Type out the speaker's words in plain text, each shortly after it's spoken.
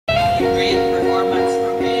great performance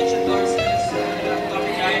from Greenwich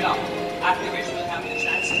and after which we'll have the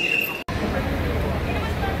chance to hear from.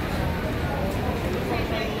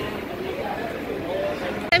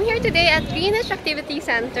 I'm here today at Greenwich Activity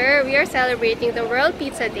Center. We are celebrating the World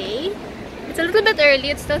Pizza Day. It's a little bit early,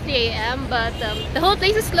 it's still 3 AM, but the whole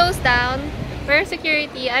place is closed down for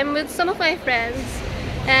security. I'm with some of my friends,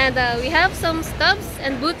 and we have some stops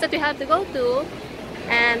and booths that we have to go to,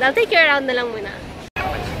 and I'll take you around na lang muna.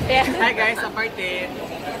 Yeah. Hi guys, aparte.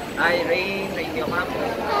 Hi Rain, Rain yung ma'am.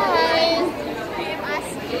 Hi!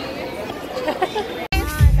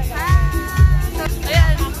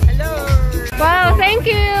 Hello! Wow, thank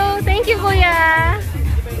you! Thank you, Kuya!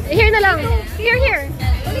 Here na lang. Here!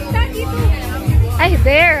 Ay,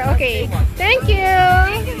 there. Okay. Thank you!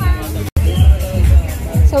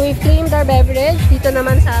 So, we've claimed our beverage dito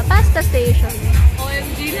naman sa pasta station.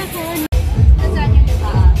 OMG na po!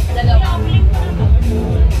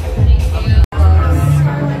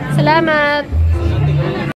 Salamat!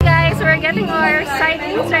 Guys, we're getting our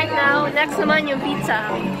sightings right now. Next naman yung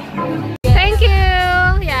pizza. Thank you!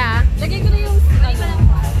 Yeah. Lagay ko na yung...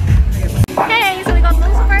 Hey! So we got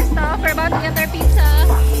most of our stuff. We're about to get our pizza.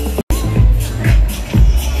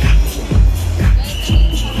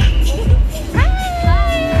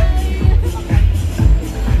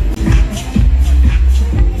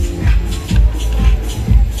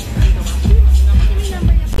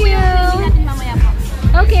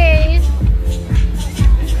 Okay.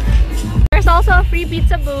 There's also a free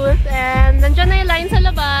pizza booth and nandiyan na yung line sa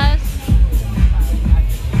labas.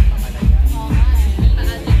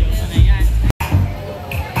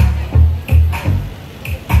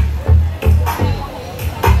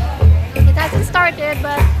 It hasn't started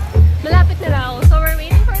but malapit na raw. So we're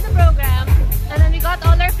waiting for the program and then we got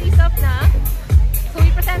all our free stuff na. So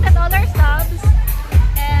we presented all our stubs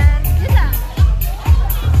and yun na.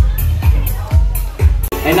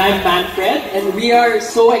 And I'm Manfred, and we are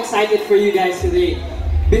so excited for you guys today.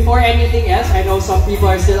 Before anything else, I know some people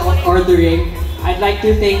are still ordering. I'd like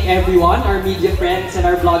to thank everyone, our media friends and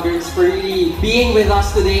our bloggers, for really being with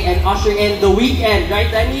us today and ushering in the weekend,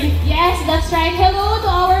 right, Danny? Yes, that's right. Hello to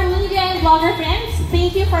our media and blogger friends.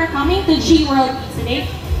 Thank you for coming to G World today.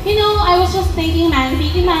 You know, I was just thinking, man,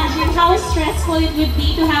 imagine how stressful it would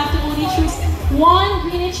be to have to only choose one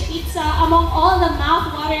Greenwich pizza among all the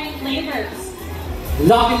mouth-watering flavors.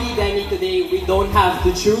 Luckily, Danny, today we don't have to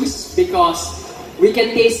choose because we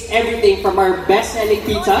can taste everything from our best-selling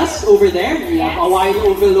pizzas over there. We have Hawaiian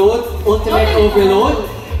Overload, Ultimate Overload,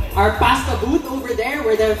 our pasta booth over there,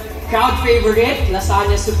 where the crowd favorite,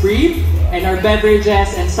 Lasagna Supreme, and our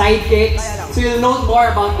beverages and sidekicks. So you'll know more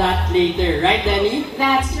about that later, right, Danny?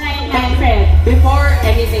 That's right, Manfred. Before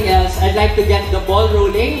anything else, I'd like to get the ball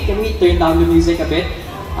rolling. Can we turn down the music a bit?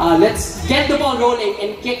 Let's get the ball rolling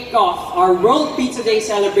and kick off our World Pizza Day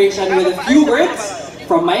celebration with a few words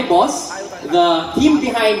from my boss, the team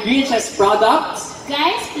behind Greenwich's products.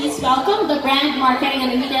 Guys, please welcome the brand marketing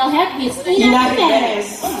and retail head, Miss Ella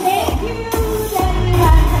Cruz. Thank you,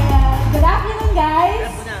 good afternoon, guys.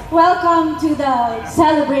 Welcome to the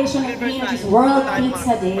celebration of Greenwich's World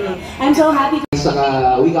Pizza Day. I'm so happy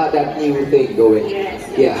to... we got that new thing going. Yes.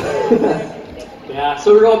 Yeah. Yeah.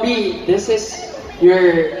 So Robbie, this is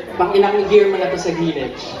your pang-ilang year mo na to sa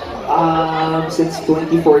Greenwich? Since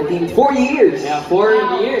 2014, 4 years. Yeah,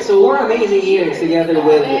 4 years. So 4 amazing years together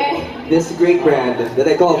with this great brand that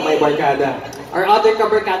I call my Barkada. Our other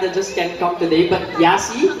Barkada just can't come today, but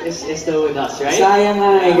Yasi is still with us, right? Sayang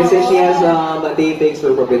nga eh, kasi she has tapings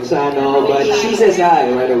for Provinciano, but she says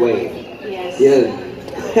hi right away. Yes. Yeah.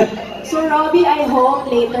 So Robbie, I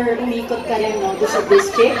hope later umikot ka rin no, to sa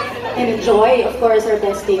district and enjoy, of course, our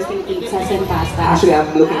best tasting pizzas and pasta. Actually,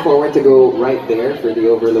 I'm looking forward to go right there for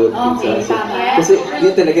the overload Okay, pizza. tama. Kasi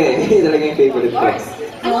yun talaga eh, yun talaga yung favorite ko.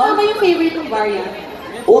 Ano nga ba yung favorite ng variant?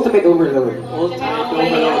 Ultimate overload.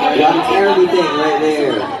 Got everything right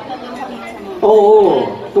there. Oo,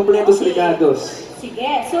 kompletos regados.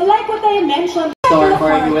 Sige, so like what I mentioned, Store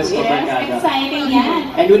for our US Barkada. exciting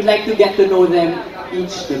yan. And we'd like to get to know them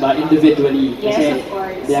each, diba, individually. Yes, Kasi of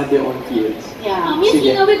course. they have their own fields. Yeah. Miss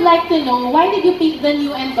Sige. Ina, we'd like to know, why did you pick the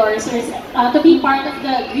new endorsers to be part of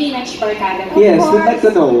the Greenwich Barkada? Yes, we'd like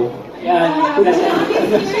to know. Yeah.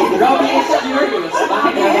 Robbie is curious.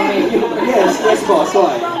 Bakit ka may viewers? Yes, boss.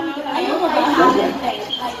 Why? Ayun mo ba?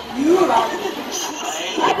 You, Robbie.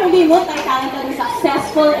 At hindi multi-talented and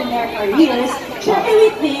successful in their careers, syempre we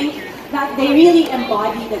think that they really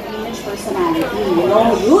embody the Greenwich personality. You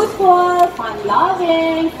know, youthful,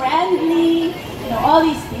 fun-loving, friendly, you know, all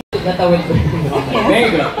these things. Very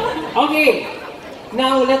good. Okay,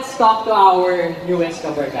 now let's talk to our newest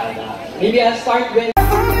Barkada. Maybe I'll start with...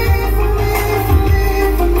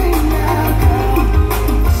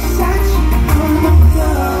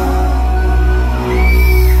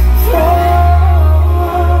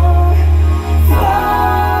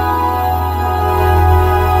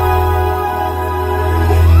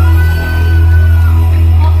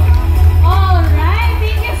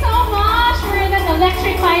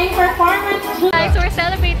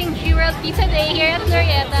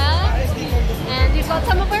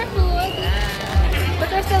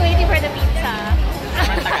 for the pizza.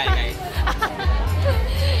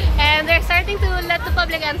 And they're starting to let the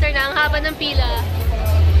public enter na. Ang haba ng pila.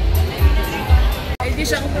 Hindi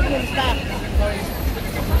siya pumunta.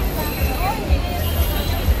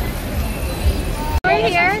 We're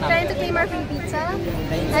here trying to claim our free pizza.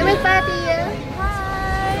 I'm with Patty.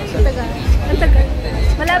 Hi! Ang tagal. Ang tagal.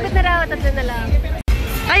 Malapit na raw. 3 na lang.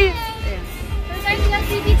 Ay! We're trying to get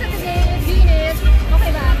free pizza today at Greenwich.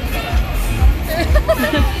 Okay ba?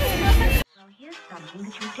 Well, here's something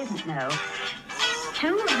that you didn't know.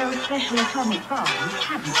 2 of those special atomic bombs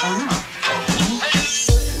haven't gone off.